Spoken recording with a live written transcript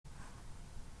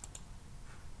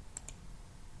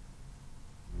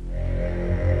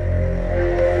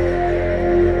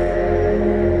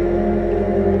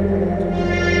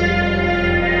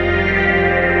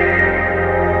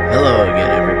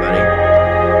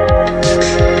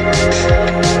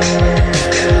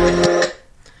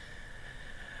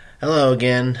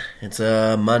again. It's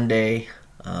a Monday.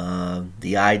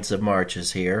 The Ides of March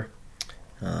is here.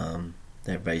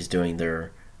 Everybody's doing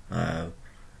their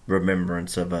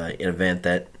remembrance of an event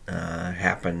that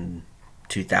happened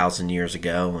 2,000 years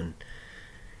ago, and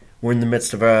we're in the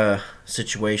midst of a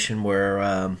situation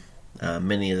where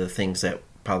many of the things that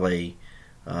probably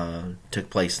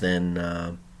took place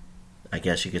then, I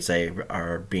guess you could say,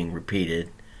 are being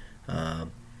repeated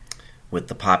with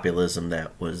the populism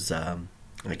that was, I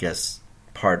guess,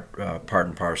 part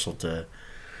and parcel to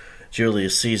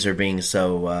Julius Caesar being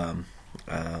so,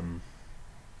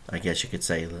 I guess you could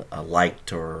say,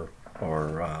 liked or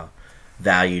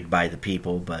valued by the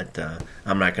people. But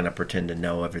I'm not going to pretend to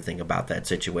know everything about that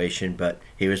situation. But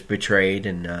he was betrayed,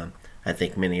 and I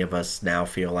think many of us now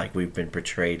feel like we've been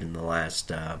betrayed in the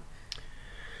last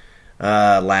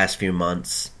few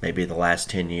months, maybe the last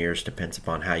 10 years, depends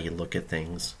upon how you look at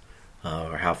things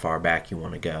or how far back you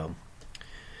want to go.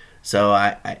 So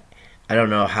I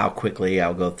don't know how quickly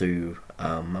I'll go through.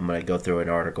 I'm going to go through an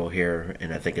article here,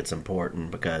 and I think it's important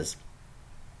because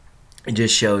it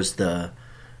just shows the,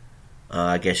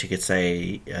 I guess you could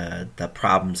say, the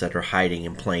problems that are hiding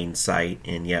in plain sight,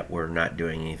 and yet we're not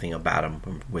doing anything about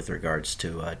them with regards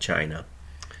to China.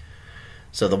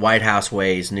 So the White House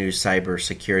weighs new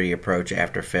cybersecurity approach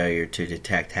after failure to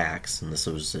detect hacks, and this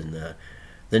was in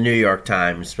the New York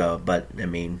Times. But I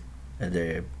mean,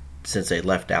 since they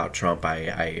left out Trump,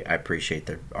 I appreciate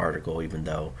the article, even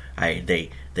though they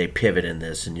pivot in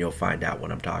this, and you'll find out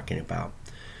what I'm talking about.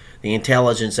 The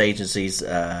intelligence agencies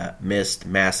missed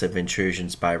massive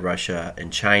intrusions by Russia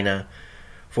and China,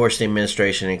 forced the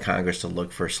administration and Congress to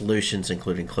look for solutions,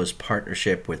 including close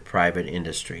partnership with private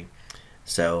industry.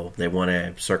 So they want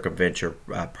to circumvent your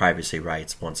privacy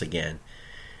rights once again.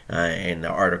 And the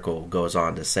article goes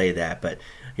on to say that, but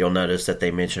you'll notice that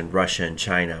they mentioned Russia and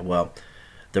China. Well,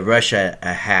 the Russia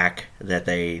hack that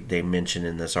they mentioned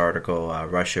in this article,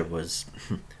 Russia was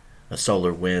a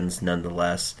solar winds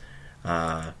nonetheless,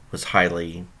 was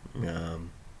highly,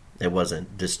 it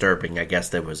wasn't disturbing. I guess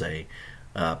there was a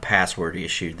password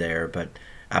issue there, but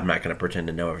I'm not going to pretend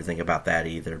to know everything about that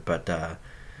either. But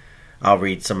I'll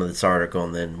read some of this article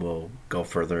and then we'll go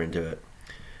further into it.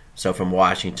 So from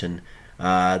Washington,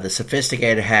 the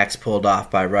sophisticated hacks pulled off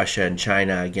by Russia and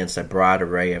China against a broad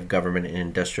array of government and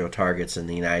industrial targets in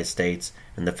the United States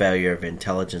and the failure of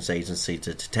intelligence agencies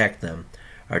to detect them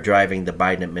are driving the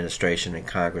Biden administration and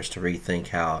Congress to rethink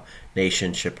how a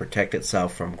nation should protect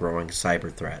itself from growing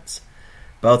cyber threats.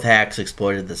 Both hacks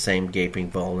exploited the same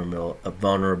gaping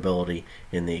vulnerability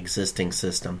in the existing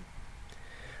system.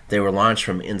 They were launched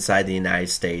from inside the United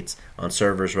States on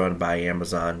servers run by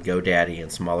Amazon, GoDaddy, and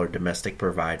smaller domestic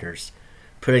providers,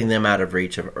 putting them out of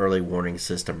reach of early warning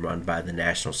system run by the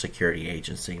National Security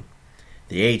Agency.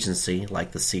 The agency,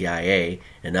 like the CIA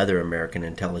and other American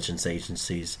intelligence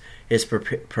agencies, is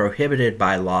prohibited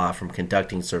by law from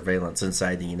conducting surveillance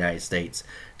inside the United States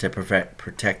to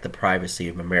protect the privacy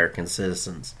of American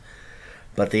citizens.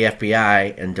 But the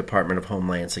FBI and Department of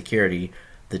Homeland Security,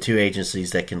 the two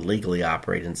agencies that can legally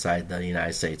operate inside the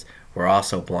United States, were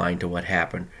also blind to what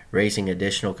happened, raising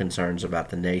additional concerns about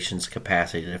the nation's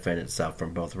capacity to defend itself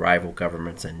from both rival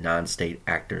governments and non-state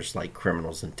actors like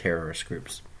criminals and terrorist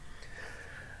groups.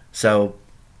 So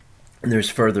there's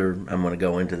further I'm going to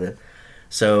go into the.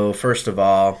 So first of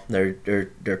all,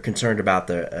 they're concerned about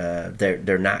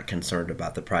they're not concerned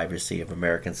about the privacy of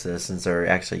American citizens. They're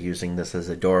actually using this as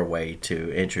a doorway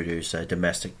to introduce a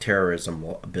domestic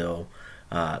terrorism bill,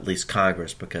 at least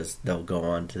Congress, because they'll go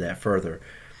on to that further,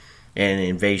 and an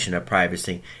invasion of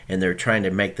privacy. And they're trying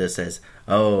to make this as,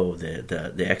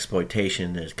 the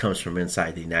exploitation that comes from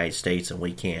inside the United States, and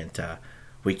we can't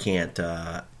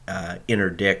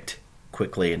interdict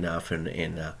quickly enough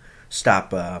and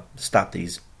stop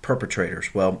these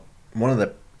perpetrators. Well, one of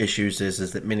the issues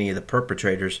is that many of the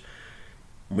perpetrators,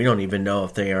 we don't even know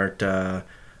if they aren't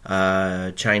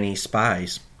Chinese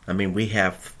spies. I mean, we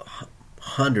have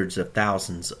hundreds of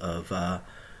thousands of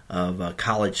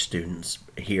college students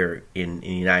here in the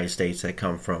United States that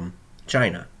come from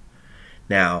China.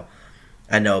 Now,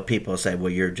 I know people say,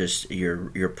 well, you're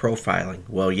profiling.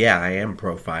 Well, yeah, I am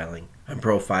profiling. I'm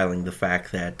profiling the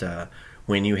fact that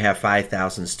when you have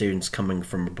 5,000 students coming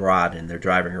from abroad and they're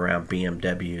driving around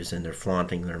BMWs and they're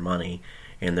flaunting their money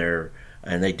and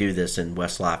they do this in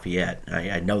West Lafayette.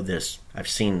 I know this. I've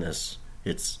seen this.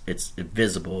 It's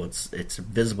visible. It's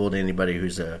visible to anybody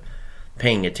who's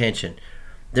paying attention.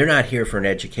 They're not here for an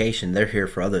education. They're here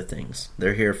for other things.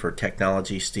 They're here for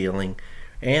technology stealing,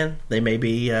 and they may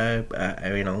be. I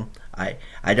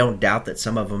don't doubt that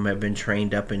some of them have been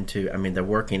trained up into. I mean, they're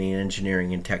working in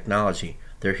engineering and technology.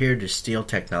 They're here to steal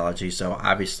technology. So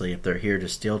obviously, if they're here to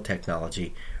steal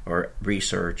technology or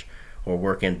research or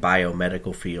work in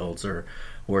biomedical fields or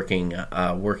working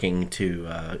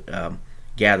to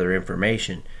gather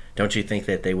information, don't you think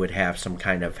that they would have some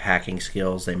kind of hacking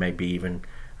skills? They maybe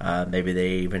they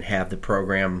even have the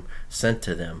program sent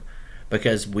to them,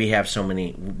 because we have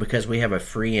a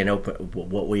free and open.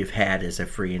 What we've had is a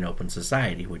free and open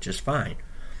society, which is fine.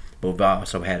 But we've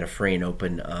also had a free and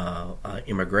open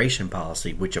immigration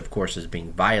policy, which of course is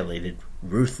being violated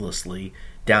ruthlessly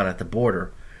down at the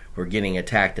border. We're getting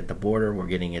attacked at the border. We're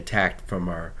getting attacked from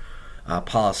our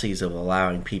policies of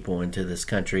allowing people into this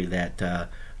country that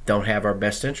don't have our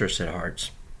best interests at heart.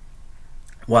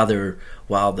 While the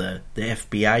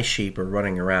FBI sheep are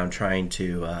running around trying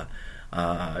to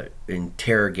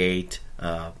interrogate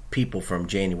people from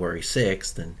January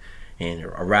 6th and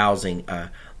arousing,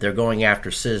 they're going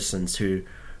after citizens who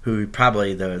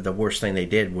probably the worst thing they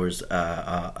did was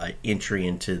entry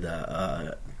into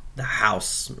the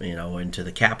house, into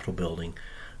the Capitol building.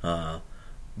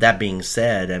 That being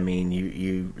said, I mean,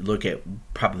 you look at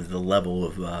probably the level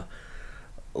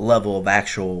of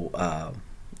actual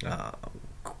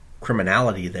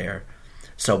criminality there.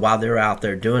 So while they're out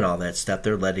there doing all that stuff,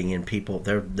 they're letting in people.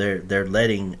 They're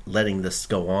letting this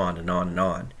go on and on and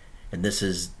on. And this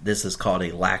is called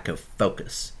a lack of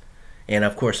focus, and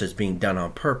of course it's being done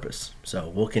on purpose. So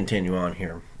we'll continue on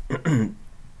here.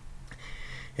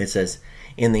 It says,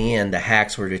 in the end, the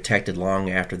hacks were detected long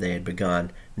after they had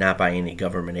begun, not by any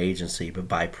government agency, but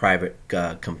by private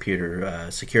computer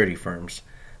security firms.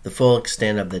 The full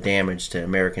extent of the damage to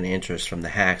American interests from the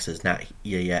hacks is not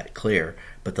yet clear,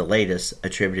 but the latest,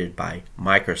 attributed by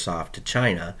Microsoft to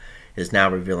China, is now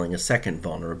revealing a second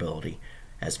vulnerability.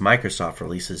 As Microsoft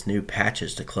releases new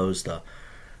patches to close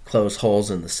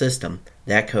holes in the system,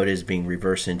 that code is being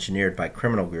reverse engineered by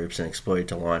criminal groups and exploited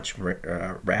to launch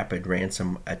rapid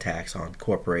ransom attacks on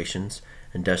corporations,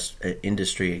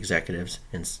 industry executives,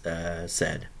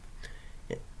 said.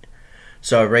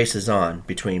 So a race is on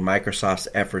between Microsoft's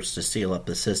efforts to seal up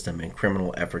the system and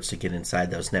criminal efforts to get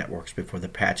inside those networks before the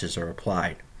patches are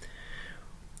applied.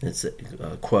 It's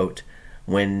a quote,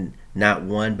 when not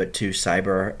one but two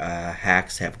cyber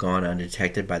hacks have gone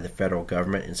undetected by the federal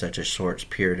government in such a short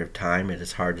period of time, it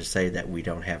is hard to say that we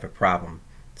don't have a problem,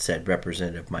 said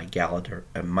Representative Mike Gallagher,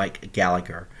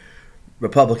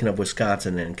 Republican of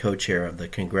Wisconsin and co-chair of the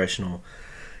congressionally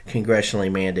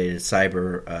mandated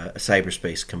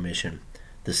Cyberspace Commission.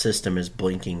 The system is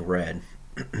blinking red.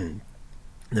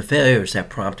 The failures have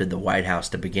prompted the White House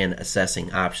to begin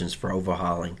assessing options for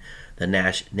overhauling the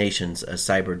nation's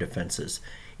cyber defenses,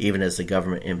 even as the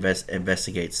government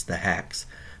investigates the hacks.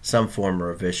 Some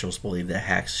former officials believe that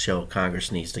hacks show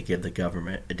Congress needs to give the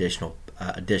government additional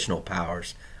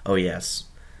powers. Oh yes,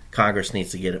 Congress needs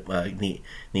to give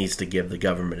the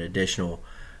government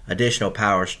additional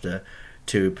powers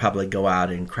to probably go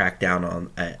out and crack down on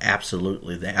the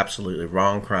absolutely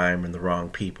wrong crime and the wrong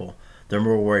people. They're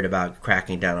more worried about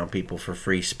cracking down on people for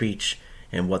free speech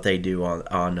and what they do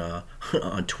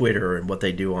on Twitter and what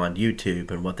they do on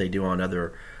YouTube and what they do on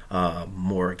other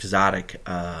more exotic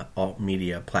alt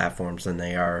media platforms than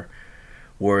they are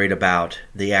worried about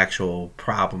the actual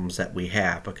problems that we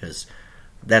have, because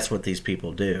that's what these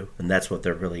people do and that's what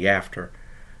they're really after.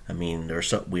 I mean,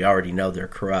 we already know they're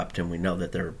corrupt and we know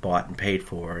that they're bought and paid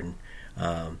for, and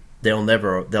they'll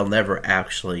never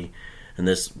actually. And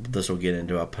this will get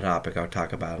into a topic I'll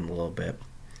talk about in a little bit.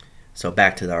 So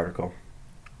back to the article.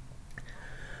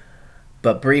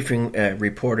 But briefing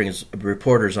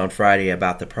reporters on Friday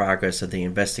about the progress of the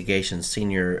investigation,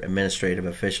 senior administrative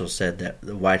officials said that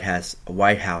the White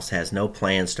House has no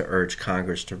plans to urge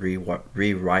Congress to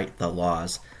rewrite the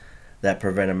laws that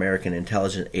prevent American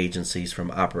intelligence agencies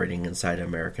from operating inside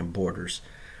American borders.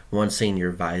 One senior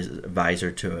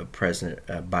advisor to President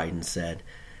Biden said,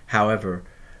 however,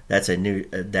 that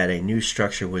a new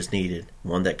structure was needed,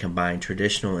 one that combined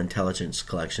traditional intelligence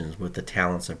collections with the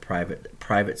talents of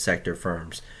private sector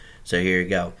firms. So here you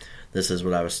go. This is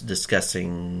what I was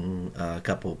discussing a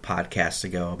couple of podcasts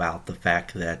ago about the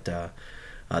fact that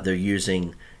they're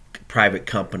using private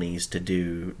companies to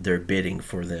do their bidding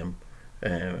for them.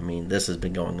 I mean, this has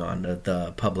been going on,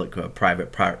 the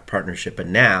public-private partnership,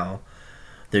 and now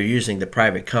they're using the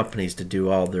private companies to do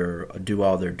all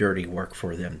their dirty work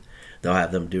for them. They'll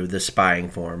have them do the spying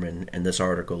for them, and this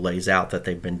article lays out that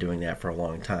they've been doing that for a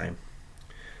long time.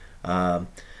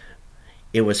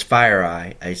 It was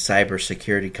FireEye, a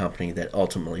cybersecurity company, that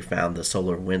ultimately found the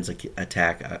SolarWinds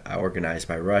attack organized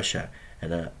by Russia,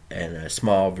 and a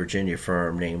small Virginia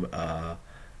firm named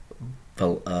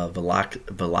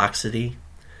Velocity.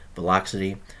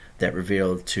 The that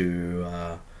revealed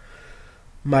to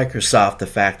Microsoft the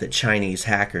fact that Chinese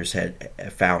hackers had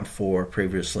found 4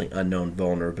 previously unknown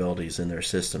vulnerabilities in their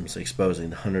systems, exposing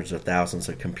the hundreds of thousands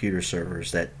of computer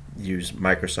servers that use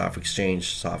Microsoft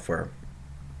Exchange software.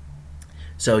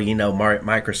 So,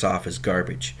 Microsoft is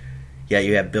garbage. Yeah,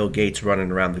 you have Bill Gates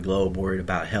running around the globe worried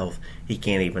about health. He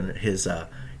can't even, his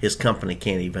company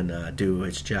can't even do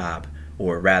its job.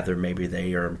 Or rather, maybe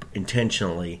they are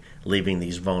intentionally leaving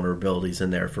these vulnerabilities in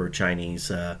there for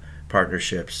Chinese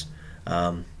partnerships.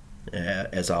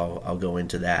 As I'll go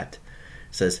into that.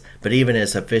 It says, but even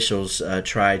as officials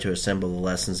try to assemble the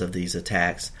lessons of these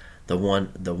attacks, the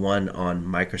one on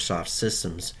Microsoft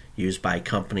systems used by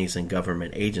companies and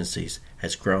government agencies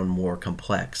has grown more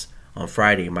complex. On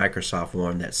Friday, Microsoft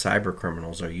warned that cyber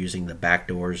criminals are using the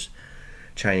backdoors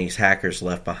Chinese hackers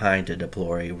left behind to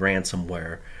deploy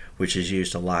ransomware, which is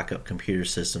used to lock up computer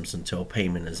systems until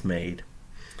payment is made.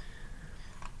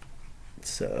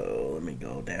 So let me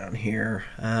go down here.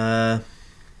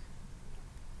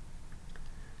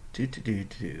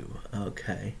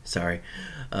 Okay, sorry.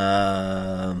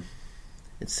 Let's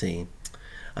see.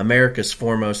 America's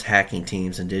foremost hacking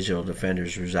teams and digital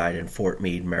defenders reside in Fort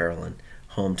Meade, Maryland,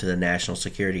 home to the National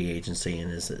Security Agency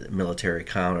and its military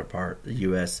counterpart, the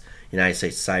United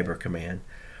States Cyber Command.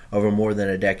 Over more than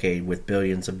a decade, with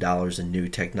billions of dollars in new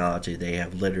technology, they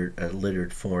have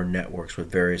littered foreign networks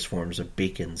with various forms of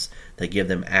beacons that give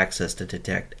them access to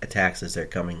detect attacks as they're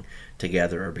coming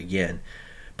together or begin.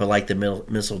 But like the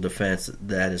missile defense,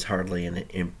 that is hardly an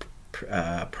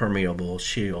impermeable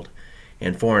shield.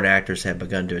 And foreign actors have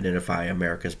begun to identify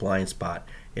America's blind spot.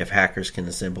 If hackers can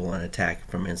assemble an attack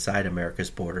from inside America's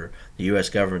border, the U.S.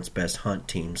 government's best hunt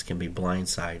teams can be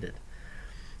blindsided.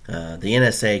 The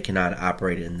NSA cannot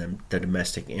operate in the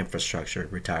domestic infrastructure,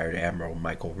 retired Admiral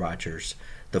Michael Rogers,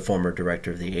 the former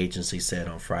director of the agency, said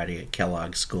on Friday at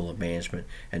Kellogg School of Management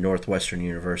at Northwestern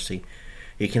University.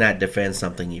 You cannot defend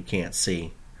something you can't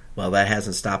see. Well, that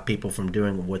hasn't stopped people from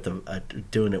doing it with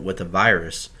a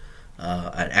virus,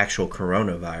 an actual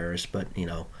coronavirus. But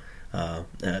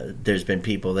there's been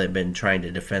people that have been trying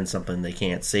to defend something they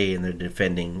can't see, and they're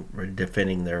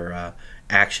defending their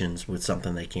actions with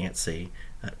something they can't see.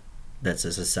 That's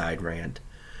as a side rant.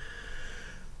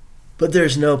 But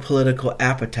there's no political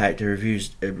appetite to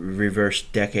reverse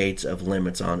decades of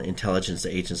limits on intelligence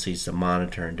agencies to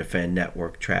monitor and defend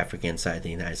network traffic inside the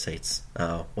United States.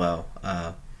 So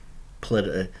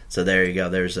there you go.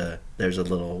 There's a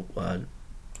little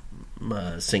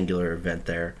singular event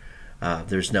there.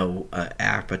 There's no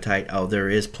appetite. Oh, there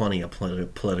is plenty of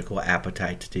political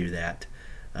appetite to do that.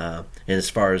 And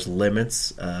as far as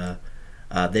limits,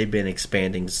 they've been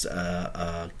expanding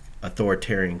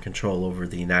authoritarian control over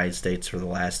the United States for the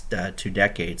last 2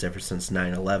 decades, ever since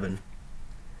 9/11.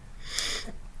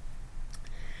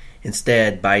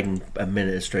 Instead, Biden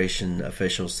administration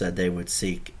officials said they would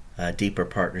seek a deeper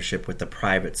partnership with the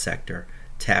private sector,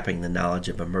 tapping the knowledge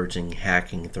of emerging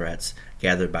hacking threats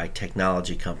gathered by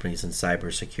technology companies and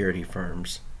cybersecurity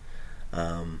firms.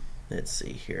 Let's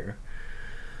see here.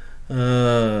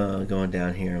 Going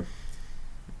down here.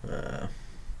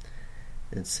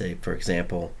 Let's say, for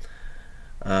example,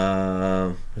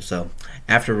 so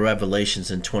after revelations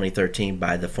in 2013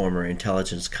 by the former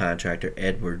intelligence contractor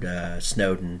Edward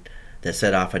Snowden that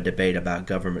set off a debate about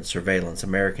government surveillance,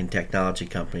 American technology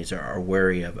companies are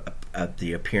wary of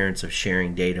the appearance of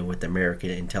sharing data with American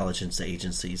intelligence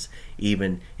agencies,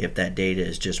 even if that data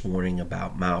is just warning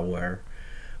about malware.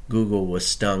 Google was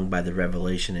stung by the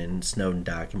revelation in Snowden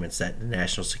documents that the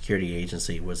National Security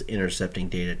Agency was intercepting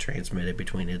data transmitted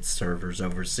between its servers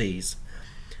overseas.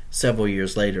 Several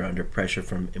years later, under pressure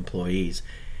from employees,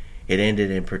 it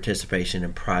ended in participation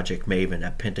in Project Maven,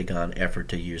 a Pentagon effort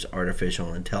to use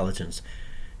artificial intelligence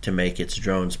to make its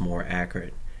drones more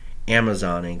accurate.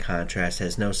 Amazon, in contrast,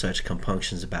 has no such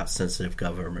compunctions about sensitive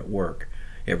government work.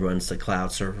 It runs the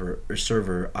cloud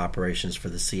server operations for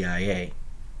the CIA.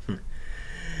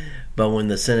 But when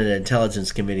the Senate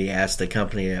Intelligence Committee asked the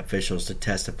company officials to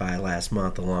testify last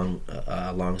month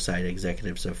alongside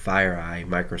executives of FireEye,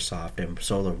 Microsoft, and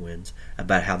SolarWinds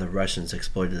about how the Russians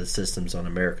exploited the systems on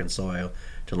American soil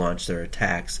to launch their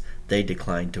attacks, they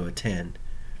declined to attend.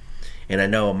 And I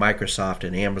know Microsoft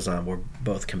and Amazon were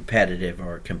both competitive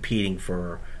or competing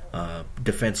for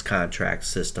defense contract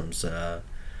systems. I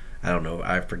don't know,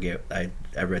 I forget. I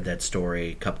read that story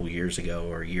a couple years ago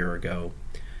or a year ago.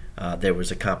 There was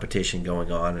a competition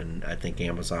going on, and I think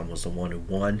Amazon was the one who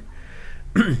won.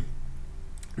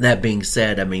 That being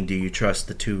said, I mean, do you trust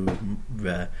the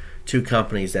two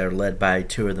companies that are led by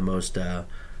two of the most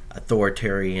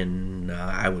authoritarian,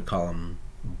 I would call them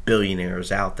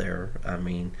billionaires out there? I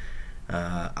mean,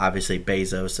 Obviously,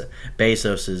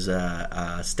 Bezos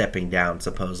is stepping down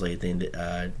supposedly at the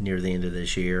end, near the end of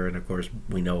this year, and of course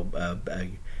we know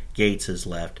Gates has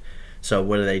left. So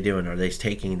what are they doing? Are they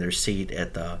taking their seat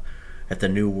at the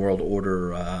New World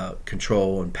Order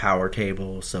control and power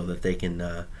table so that they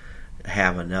can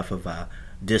have enough of a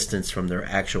distance from their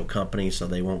actual company so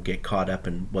they won't get caught up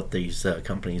in what these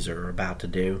companies are about to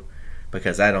do?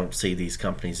 Because I don't see these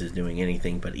companies as doing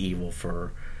anything but evil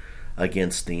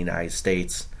against the United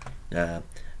States.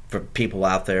 For people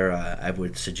out there, I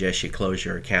would suggest you close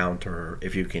your account, or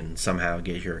if you can somehow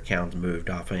get your account moved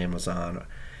off of Amazon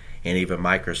and even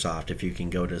Microsoft, if you can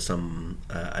go to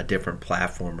a different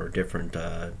platform or different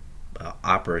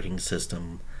operating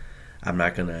system. I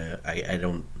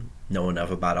don't know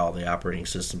enough about all the operating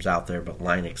systems out there, but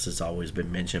Linux has always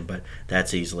been mentioned, but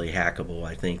that's easily hackable,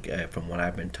 I think, from what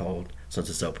I've been told, since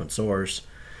it's open source.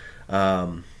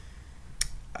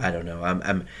 I don't know.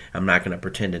 I'm not going to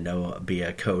pretend to be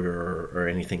a coder or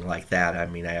anything like that. I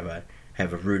mean, I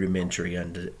have a rudimentary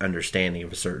understanding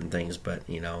of certain things, but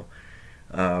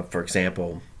for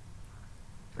example,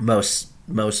 most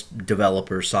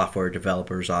software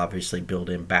developers obviously build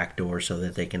in backdoors so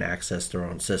that they can access their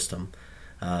own system.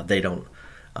 They don't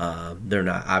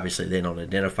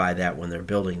identify that when they're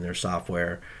building their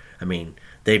software. I mean,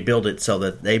 they build it so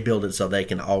they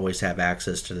can always have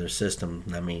access to their system.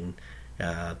 I mean,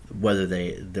 whether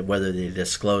they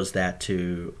disclose that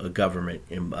to a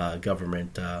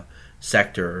government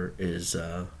sector is,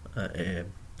 I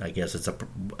guess it's a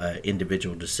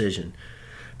individual decision.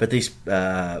 But these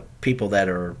people that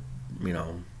are,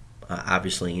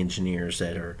 obviously engineers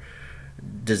that are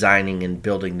designing and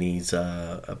building these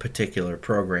particular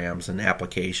programs and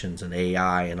applications and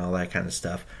AI and all that kind of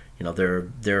stuff,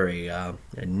 they're a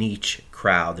niche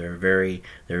crowd.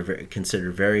 They're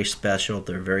considered very special.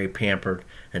 They're very pampered,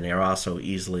 and they're also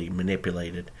easily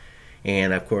manipulated.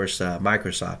 And of course,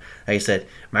 Microsoft. Like I said,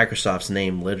 Microsoft's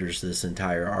name litters this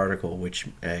entire article, which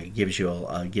gives you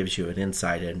an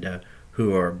insight into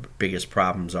who our biggest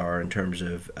problems are in terms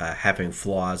of having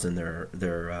flaws in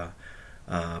their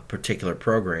particular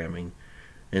programming.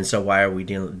 And so why are we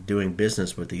doing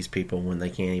business with these people when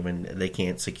they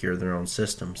can't secure their own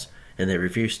systems, and they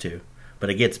refuse to? But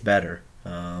it gets better.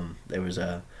 There was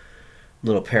a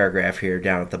little paragraph here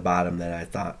down at the bottom that I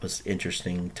thought was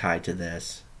interesting tied to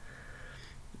this.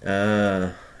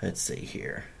 Let's see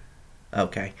here.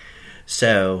 Okay.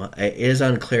 So it is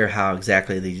unclear how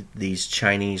exactly these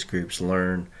Chinese groups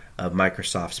learn of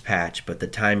Microsoft's patch, but the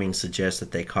timing suggests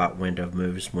that they caught wind of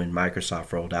moves when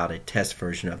Microsoft rolled out a test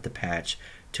version of the patch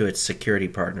to its security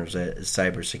partners at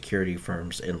cybersecurity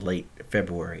firms in late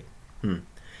February.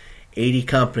 80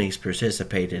 companies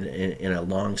participated in a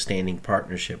long-standing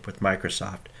partnership with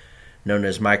Microsoft, known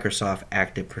as Microsoft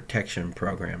Active Protection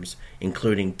Programs,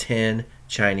 including 10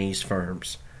 Chinese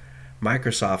firms.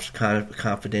 Microsoft's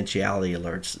confidentiality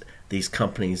alerts these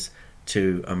companies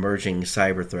to emerging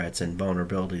cyber threats and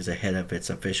vulnerabilities ahead of its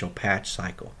official patch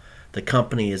cycle. The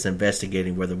company is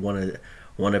investigating whether one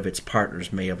of its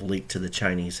partners may have leaked to the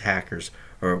Chinese hackers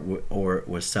or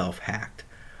was self-hacked.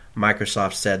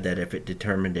 Microsoft said that if it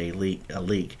determined a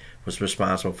leak was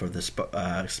responsible for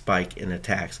the spike in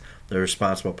attacks, the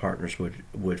responsible partners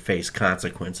would face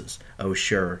consequences. Oh,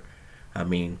 sure. I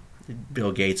mean,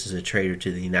 Bill Gates is a traitor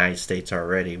to the United States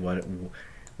already.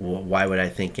 Why would I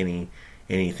think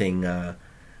anything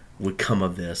would come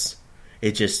of this?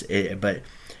 But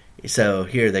so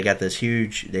here they have this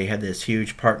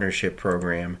huge partnership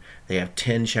program. They have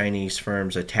 10 Chinese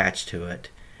firms attached to it.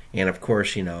 And of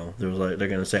course, they're going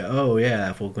to say, "Oh yeah,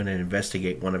 if we're going to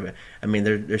investigate one of it." I mean,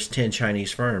 there's 10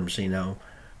 Chinese firms. How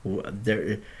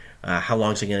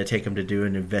long is it going to take them to do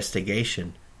an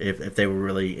investigation if they were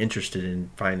really interested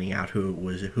in finding out who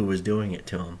was doing it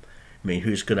to them? I mean,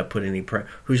 who's going to put any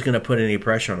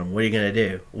pressure on them? What are you going to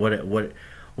do? What are you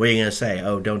going to say?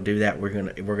 Oh, don't do that.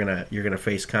 You're going to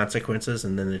face consequences.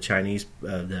 And then the Chinese,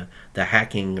 the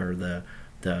hacking or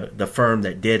the firm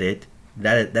that did it.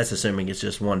 That's assuming it's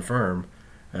just one firm.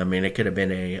 I mean, it could have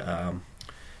been a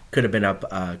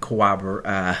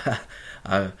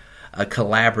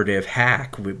collaborative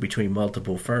hack between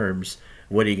multiple firms.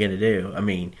 What are you going to do? I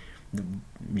mean,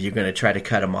 you're going to try to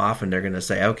cut them off, and they're going to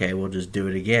say, "Okay, we'll just do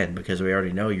it again because we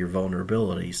already know your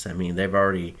vulnerabilities." I mean, they've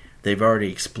already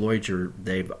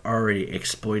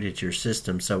exploited your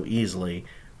system so easily.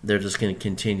 They're just going to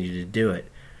continue to do it.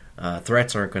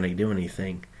 Threats aren't going to do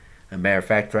anything. As a matter of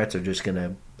fact, threats are just going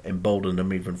to embolden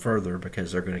them even further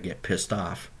because they're going to get pissed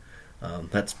off.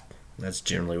 That's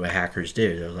generally what hackers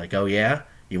do. They're like, "Oh yeah,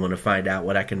 you want to find out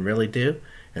what I can really do?"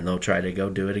 And they'll try to go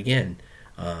do it again.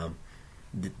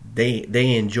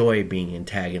 they enjoy being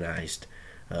antagonized.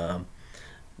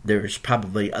 There's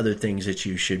probably other things that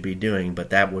you should be doing,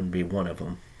 but that wouldn't be one of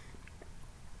them.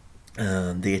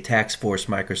 The attacks forced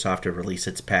Microsoft to release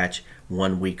its patch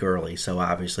 1 week early, so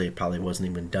obviously it probably wasn't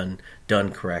even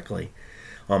done correctly.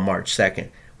 On March 2nd,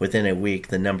 within a week,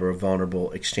 the number of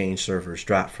vulnerable Exchange servers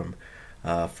dropped from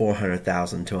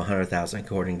 400,000 to 100,000,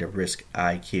 according to Risk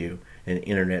IQ, an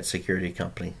internet security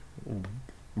company.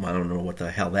 I don't know what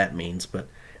the hell that means, but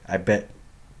I bet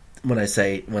when I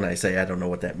say I don't know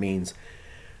what that means,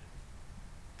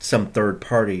 some third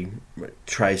party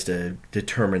tries to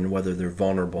determine whether they're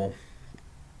vulnerable.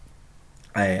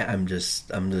 It's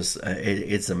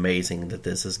amazing that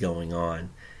this is going on.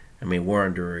 I mean, we're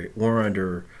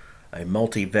under a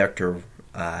multi-vector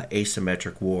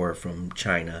asymmetric war from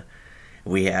China.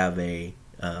 We have a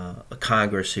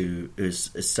Congress who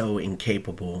is so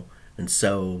incapable and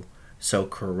so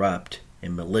corrupt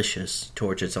and malicious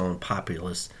towards its own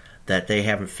populace that they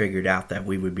haven't figured out that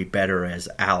we would be better as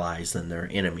allies than their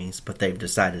enemies. But they've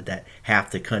decided that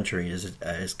half the country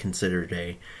is considered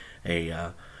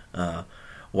a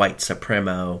white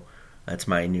supremo. That's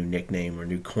my new nickname or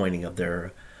new coining of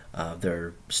their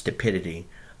stupidity.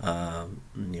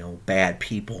 Bad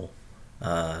people.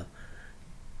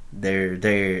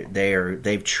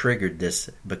 They've triggered this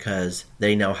because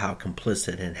they know how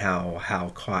complicit and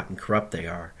how caught and corrupt they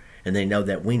are, and they know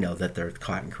that we know that they're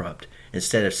caught and corrupt.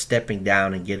 Instead of stepping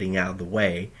down and getting out of the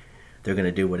way, they're going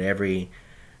to do what every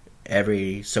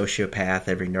sociopath,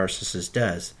 every narcissist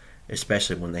does,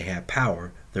 especially when they have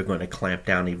power. They're going to clamp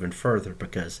down even further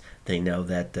because they know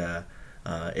that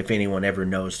if anyone ever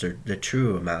knows the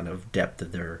true amount of depth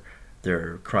of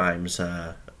their crimes,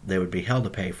 they would be held to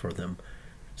pay for them.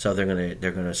 So they're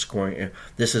gonna score.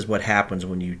 This is what happens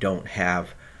when you don't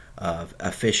have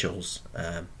officials,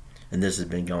 and this has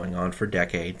been going on for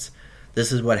decades.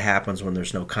 This is what happens when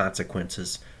there's no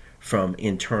consequences from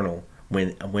internal,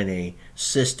 when a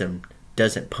system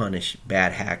doesn't punish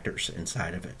bad actors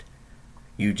inside of it.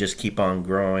 You just keep on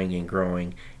growing and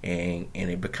growing, and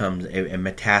it becomes it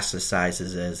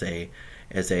metastasizes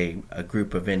as a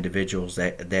group of individuals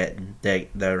that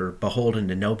are beholden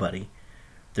to nobody.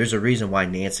 There's a reason why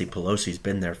Nancy Pelosi's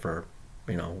been there for,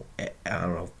 I don't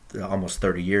know, almost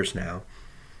 30 years now,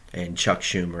 and Chuck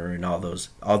Schumer and all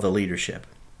the leadership.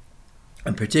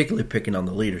 I'm particularly picking on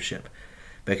the leadership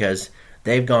because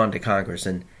they've gone to Congress,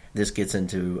 and this gets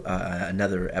into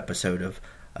another episode of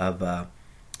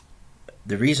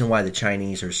the reason why the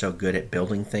Chinese are so good at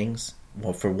building things.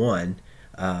 Well, for one,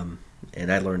 and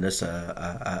I learned this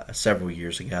several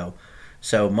years ago.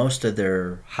 So most of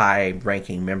their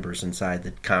high-ranking members inside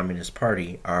the Communist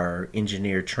Party are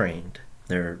engineer trained.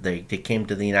 They came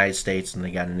to the United States and they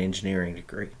got an engineering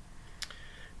degree.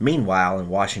 Meanwhile, in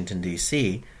Washington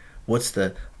D.C., what's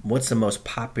the most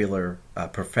popular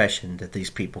profession that these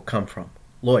people come from?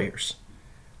 Lawyers.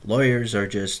 Lawyers are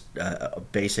just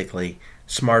basically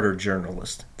smarter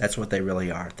journalists. That's what they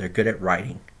really are. They're good at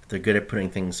writing. They're good at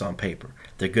putting things on paper.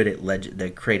 They're good at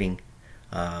they're creating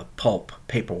pulp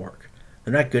paperwork.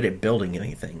 They're not good at building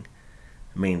anything.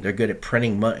 I mean, they're good at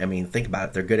printing money. I mean, think about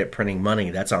it. They're good at printing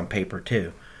money. That's on paper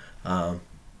too. I'm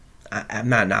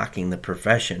not knocking the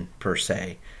profession per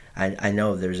se. I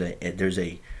know there's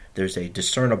a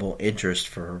discernible interest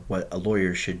for what a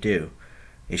lawyer should do.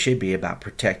 It should be about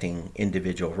protecting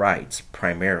individual rights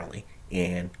primarily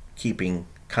and keeping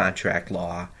contract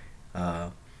law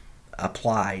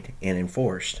applied and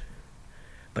enforced.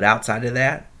 But outside of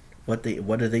that, what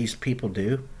do these people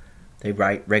do? They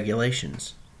write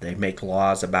regulations. They make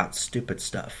laws about stupid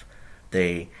stuff.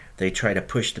 They try to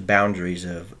push the boundaries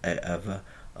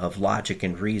of logic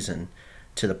and reason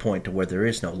to the point to where there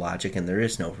is no logic and there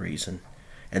is no reason.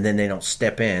 And then they don't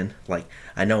step in. Like,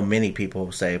 I know many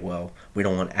people say, well, we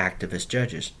don't want activist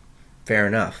judges. Fair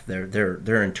enough.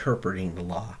 They're interpreting the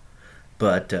law.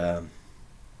 But and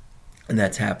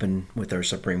that's happened with our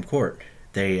Supreme Court.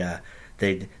 They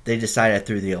decided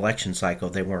through the election cycle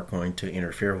they weren't going to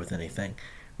interfere with anything,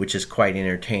 which is quite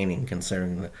entertaining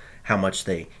considering how much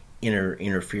they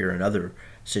interfere in other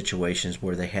situations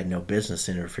where they had no business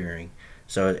interfering.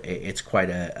 So it's quite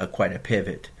a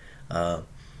pivot.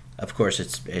 Of course,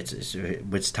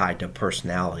 it's tied to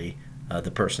personality,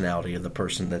 the personality of the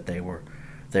person that they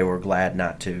were glad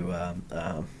not to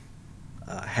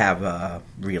have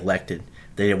reelected.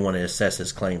 They didn't want to assess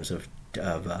his claims of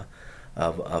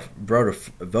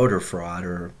voter fraud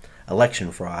or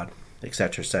election fraud,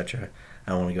 etc., etc.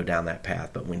 I don't want to go down that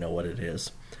path, but we know what it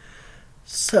is.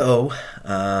 So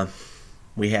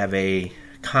we have a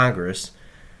Congress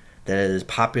that is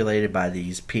populated by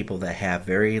these people that have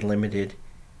very limited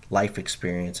life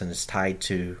experience and is tied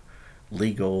to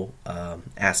legal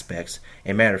aspects.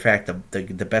 And matter of fact,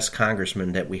 the best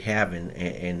congressmen that we have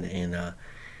in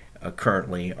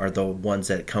currently are the ones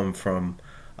that come from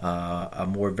a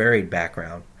more varied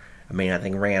background. I mean, I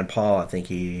think Rand Paul. I think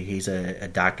he's a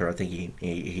doctor. I think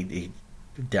he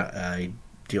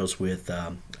deals with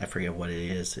I forget what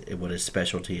it is, what his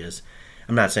specialty is.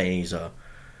 I'm not saying he's a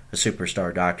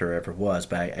superstar doctor or ever was,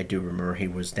 but I do remember he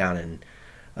was down in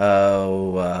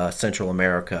Central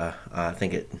America. I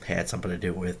think it had something to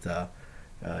do with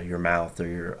your mouth or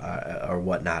your or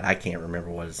whatnot. I can't remember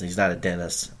what it is. He's not a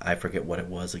dentist. I forget what it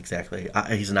was exactly.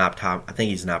 He's an I think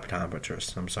he's an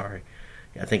optometrist. I'm sorry.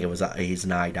 I think he's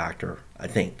an eye doctor. I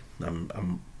think.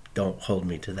 Don't hold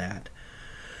me to that.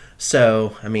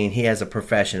 So, I mean, he has a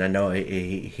profession. I know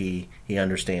he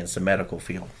understands the medical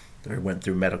field, or went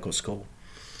through medical school,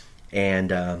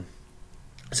 and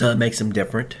so it makes him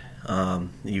different.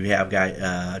 You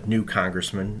have new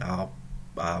congressmen.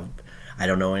 I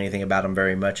don't know anything about them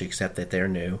very much except that they're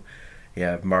new. You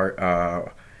have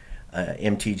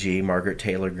MTG, Margaret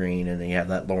Taylor Greene, and then you have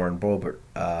that Lauren Boebert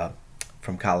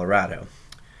from Colorado.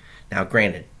 Now,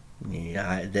 granted,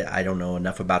 I don't know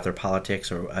enough about their politics,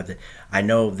 or I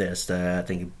know this. I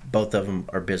think both of them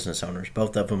are business owners.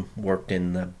 Both of them worked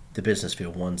in the business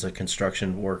field. One's a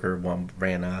construction worker. One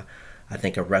ran I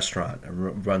think a restaurant.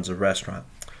 Runs a restaurant.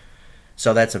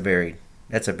 So that's a very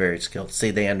skilled.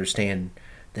 See, they understand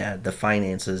the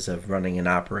finances of running and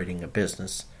operating a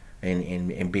business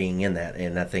and being in that.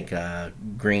 And I think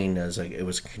Greene it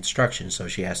was construction, so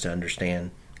she has to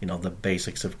understand the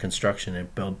basics of construction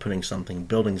and building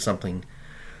something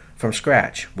from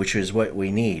scratch, which is what we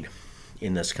need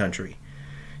in this country.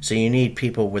 So you need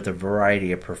people with a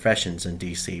variety of professions in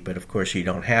D.C., but of course you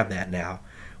don't have that now.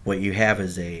 What you have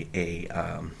is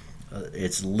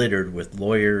it's littered with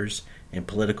lawyers and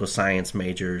political science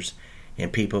majors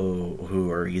and people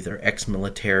who are either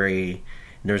ex-military.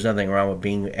 There's nothing wrong with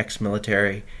being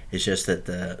ex-military. It's just that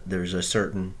there's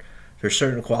certain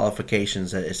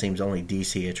qualifications that it seems only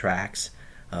DC attracts.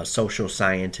 Social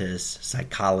scientists,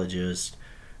 psychologists,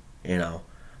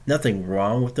 nothing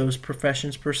wrong with those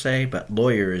professions per se, but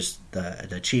lawyer is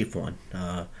the chief one.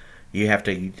 You have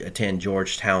to attend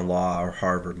Georgetown Law or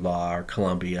Harvard Law or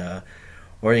Columbia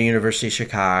or the University of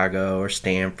Chicago or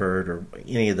Stanford or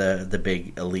any of the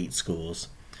big elite schools.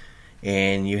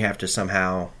 And you have to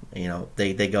somehow,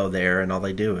 they go there and all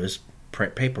they do is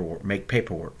print paperwork, make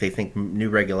paperwork. They think new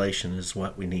regulation is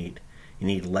what we need. You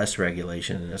need less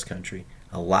regulation in this country,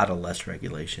 a lot of less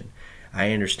regulation.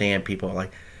 I understand people are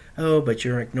like, oh, but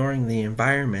you're ignoring the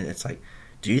environment. It's like,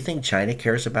 do you think China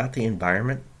cares about the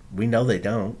environment? We know they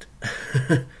don't.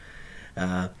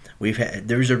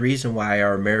 There's a reason why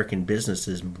our American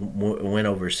businesses went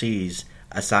overseas,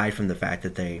 aside from the fact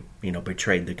that they,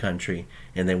 betrayed the country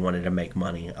and they wanted to make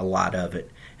money, a lot of it,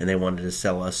 and they wanted to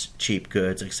sell us cheap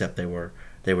goods, except they were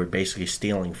basically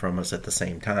stealing from us at the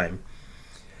same time.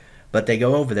 But they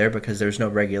go over there because there's no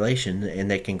regulation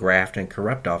and they can graft and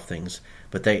corrupt off things.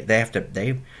 But they have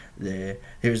to.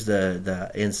 Here's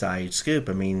the inside scoop.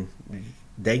 I mean,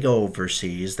 they go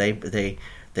overseas. They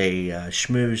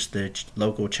schmooze the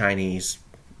local Chinese,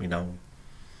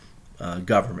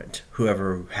 government,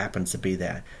 whoever happens to be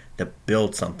that, to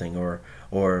build something, or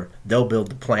they'll build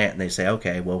the plant and they say,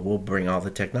 okay, well, we'll bring all the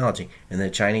technology, and the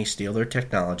Chinese steal their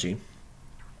technology.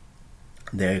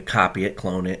 They copy it,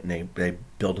 clone it, and they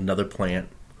build another plant.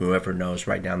 Whoever knows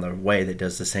right down the way that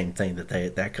does the same thing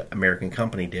that American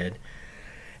company did,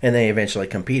 and they eventually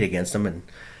compete against them, and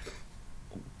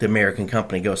the American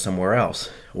company goes somewhere else.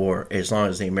 Or as long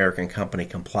as the American company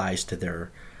complies to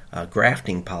their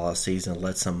grafting policies and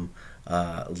lets them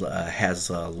has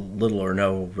little or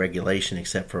no regulation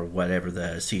except for whatever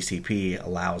the CCP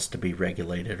allows to be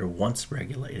regulated or wants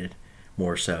regulated,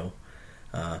 more so.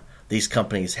 These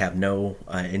companies have no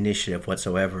initiative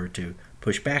whatsoever to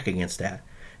push back against that.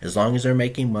 As long as they're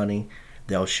making money,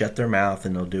 they'll shut their mouth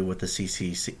and they'll do what the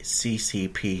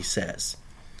CCP says.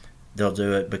 They'll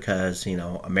do it because,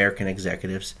 American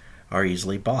executives are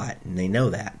easily bought, and they know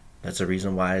that. That's the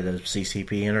reason why the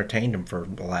CCP entertained them for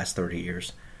the last 30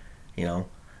 years.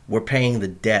 We're paying the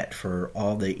debt for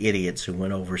all the idiots who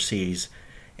went overseas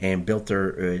and built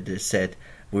said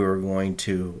we were going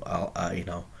to,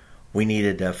 we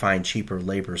needed to find cheaper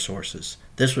labor sources.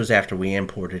 This was after we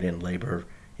imported in labor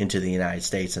into the United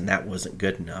States, and that wasn't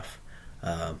good enough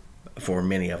for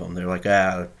many of them. They're like,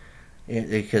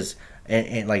 because,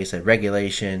 and like I said,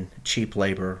 regulation, cheap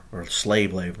labor, or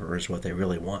slave labor is what they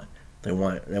really want. They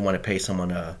want to pay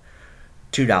someone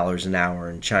 $2 an hour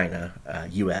in China,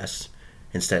 U.S.,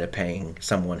 instead of paying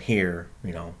someone here,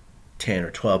 $10 $10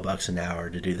 or $12 an hour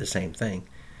to do the same thing.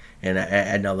 And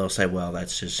I know they'll say, well,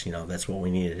 that's just, that's what we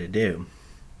needed to do.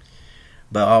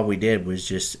 But all we did was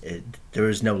there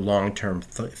was no long-term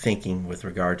thinking with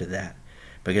regard to that.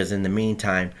 Because in the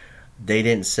meantime, they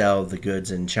didn't sell the goods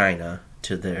in China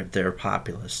to their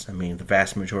populace. I mean, the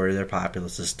vast majority of their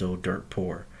populace is still dirt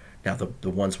poor. Now, the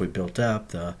ones we built up,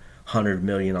 the 100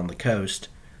 million on the coast,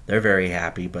 they're very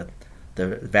happy, but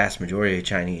the vast majority of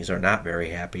Chinese are not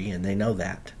very happy, and they know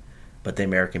that. But the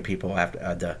American people,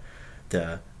 the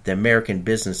American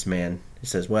businessman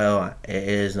says, well, it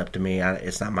isn't up to me.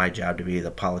 It's not my job to be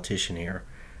the politician here.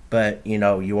 But you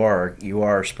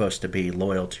are supposed to be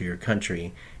loyal to your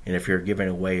country, and if you're giving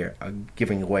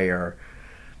away our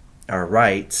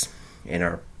rights and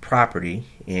our property,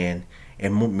 and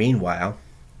meanwhile,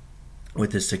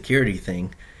 with the security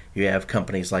thing, you have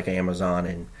companies like Amazon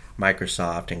and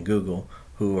Microsoft and Google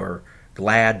who are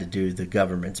glad to do the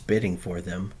government's bidding for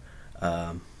them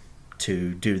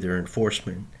to do their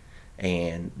enforcement,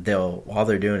 and all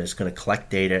they're doing is going to collect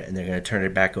data and they're going to turn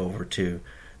it back over to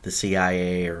the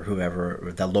CIA or whoever,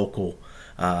 or the local,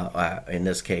 in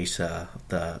this case, the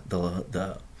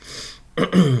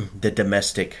the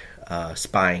domestic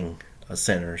spying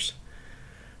centers.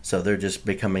 So they're just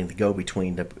becoming the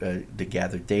go-between to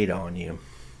gather data on you.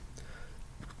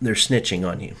 They're snitching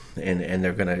on you, and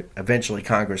they're going to eventually,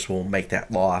 Congress will make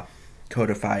that law,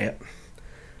 codify it,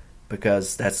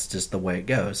 because that's just the way it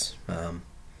goes.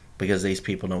 Because these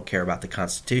people don't care about the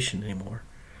Constitution anymore.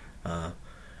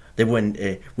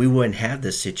 We wouldn't have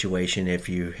this situation if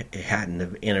you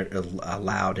hadn't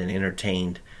allowed and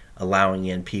entertained allowing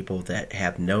in people that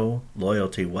have no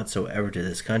loyalty whatsoever to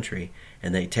this country,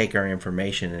 and they take our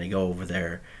information and they go over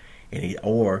there,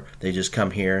 or they just come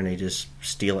here and they just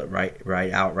steal it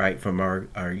right outright from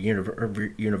our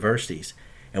universities,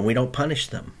 and we don't punish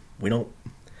them. We don't.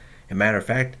 As a matter of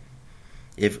fact,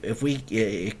 if we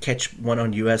catch one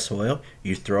on U.S. soil,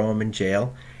 you throw them in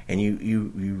jail, and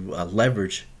you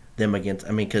leverage them against.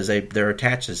 I mean, because they're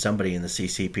attached to somebody in the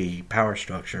CCP power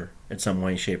structure in some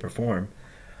way, shape, or form.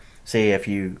 Say if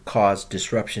you cause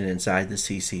disruption inside the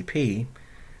CCP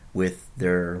with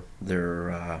their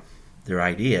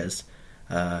ideas,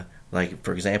 like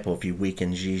for example, if you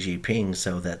weaken Xi Jinping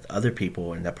so that other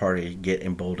people in the party get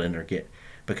emboldened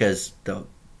because the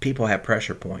people have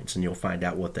pressure points, and you'll find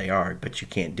out what they are, but you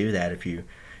can't do that if you're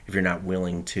not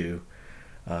willing to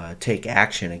take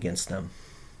action against them.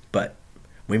 But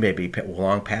we may be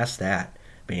long past that.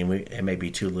 I mean, it may be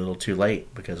too little, too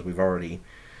late, because we've already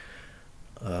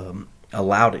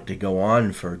allowed it to go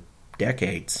on for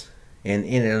decades, and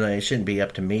it shouldn't be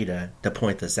up to me to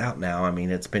point this out now. I mean,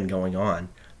 it's been going on.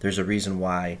 There's a reason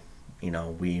why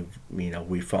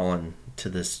we've fallen to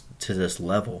this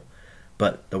level.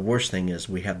 But the worst thing is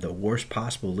we have the worst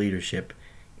possible leadership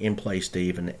in place to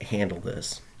even handle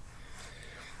this.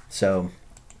 So,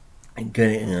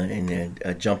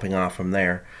 jumping off from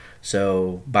there.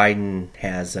 So Biden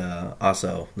has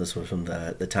also, this was from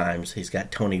the Times, he's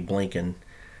got Tony Blinken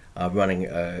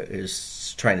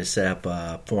is trying to set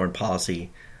up foreign policy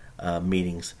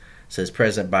meetings. It says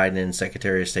President Biden and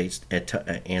Secretary of State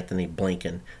Anthony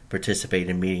Blinken participate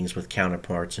in meetings with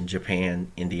counterparts in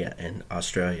Japan, India, and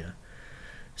Australia.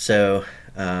 So,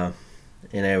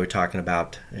 they were talking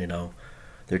about,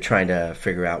 they're trying to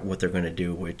figure out what they're going to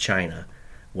do with China.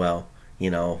 Well,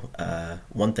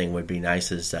 one thing would be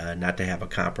nice is not to have a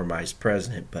compromised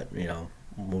president, but, we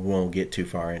won't get too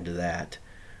far into that.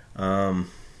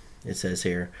 It says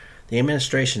here, the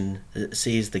administration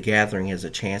sees the gathering as a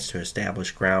chance to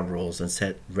establish ground rules and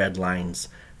set red lines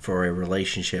for a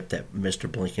relationship that Mr.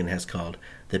 Blinken has called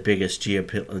the biggest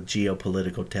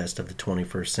geopolitical test of the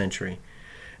 21st century.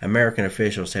 American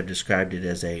officials have described it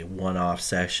as a one-off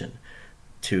session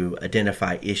to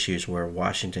identify issues where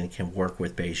Washington can work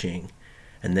with Beijing,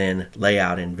 and then lay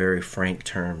out in very frank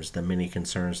terms the many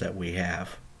concerns that we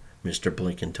have, Mr.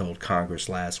 Blinken told Congress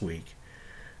last week.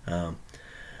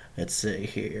 Let's see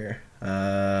here.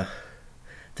 The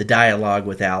dialogue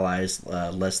with allies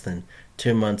less than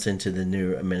 2 months into the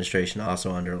new administration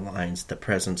also underlines the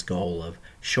president's goal of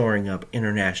shoring up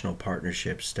international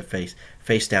partnerships to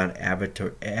face down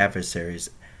adversaries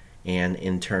and,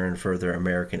 in turn, further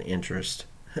American interest.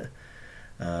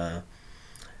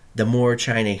 The more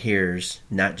China hears,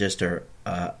 not just a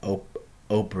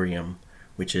obrium,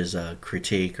 which is a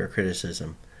critique or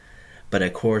criticism, but a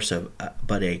course of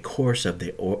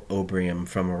the obrium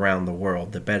from around the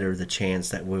world, the better the chance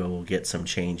that we will get some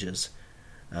changes.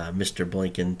 Mr.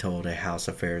 Blinken told a House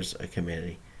Affairs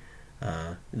Committee.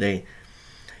 They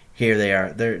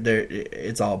are.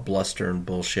 It's all bluster and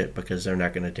bullshit because they're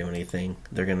not going to do anything.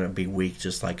 They're going to be weak,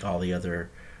 just like all the other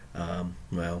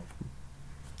Well,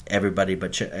 everybody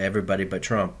but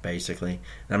Trump, basically.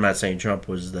 And I'm not saying Trump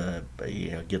was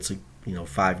gets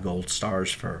 5 gold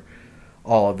stars for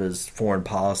all of his foreign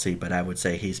policy, but I would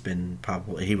say he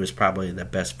was probably the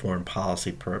best foreign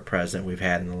policy president we've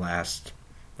had in the last,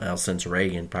 well, since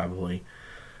Reagan, probably,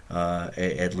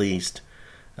 at least.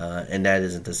 And that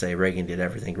isn't to say Reagan did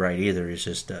everything right either. It's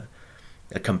just a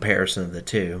comparison of the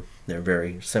two. They're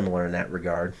very similar in that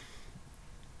regard.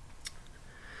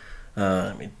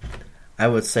 I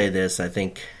would say this. I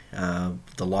think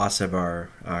the loss of our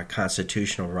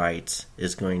constitutional rights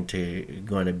is going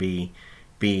to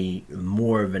be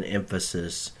more of an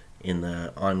emphasis in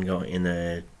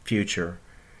the future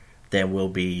than will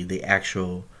be the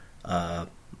actual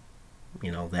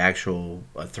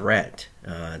threat,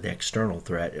 the external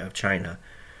threat of China.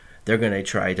 They're going to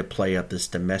try to play up this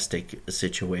domestic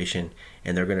situation,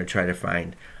 and they're going to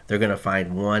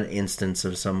find one instance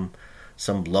of some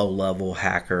low-level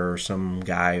hacker or some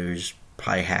guy who's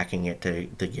probably hacking it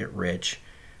to get rich,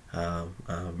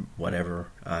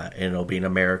 whatever, and it'll be an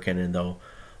American, and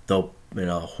they'll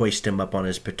hoist him up on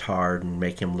his petard and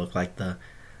make him look like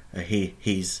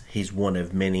he's one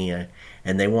of many,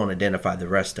 and they won't identify the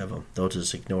rest of them. They'll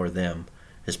just ignore them,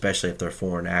 especially if they're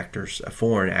foreign actors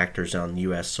on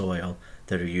U.S. soil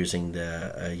that are using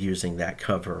that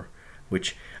cover,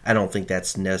 which I don't think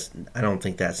that's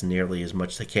nearly as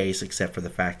much the case, except for the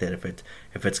fact that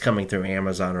if it's coming through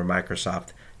Amazon or Microsoft,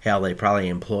 hell, they probably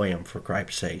employ them, for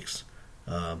cripe's sakes.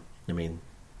 I mean,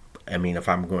 if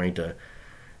I'm going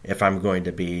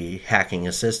to be hacking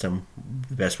a system,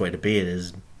 the best way to be it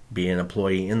is be an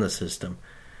employee in the system,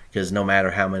 because no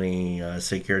matter how many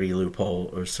security loophole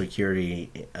or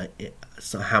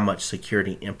how much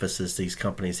security emphasis these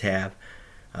companies have,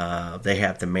 they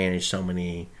have to manage so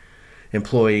many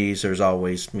employees. There's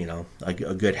always a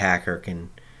good hacker can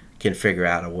figure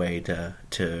out a way to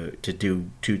do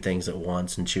two things at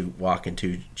once and walk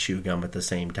and chew gum at the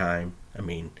same time. I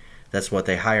mean, that's what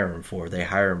they hire them for. They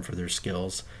hire them for their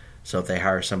skills. So if they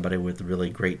hire somebody with really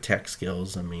great tech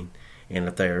skills, and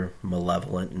if they're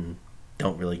malevolent and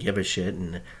don't really give a shit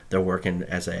and they're working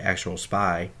as an actual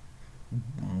spy,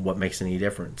 what makes any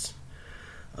difference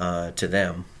to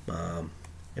them?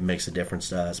 It makes a difference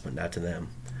to us, but not to them.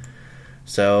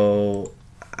 So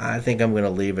I think I'm going to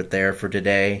leave it there for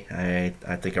today.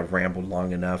 I think I've rambled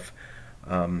long enough.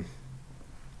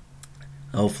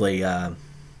 Hopefully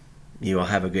you will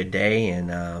have a good day,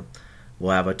 and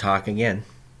we'll have a talk again.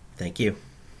 Thank you.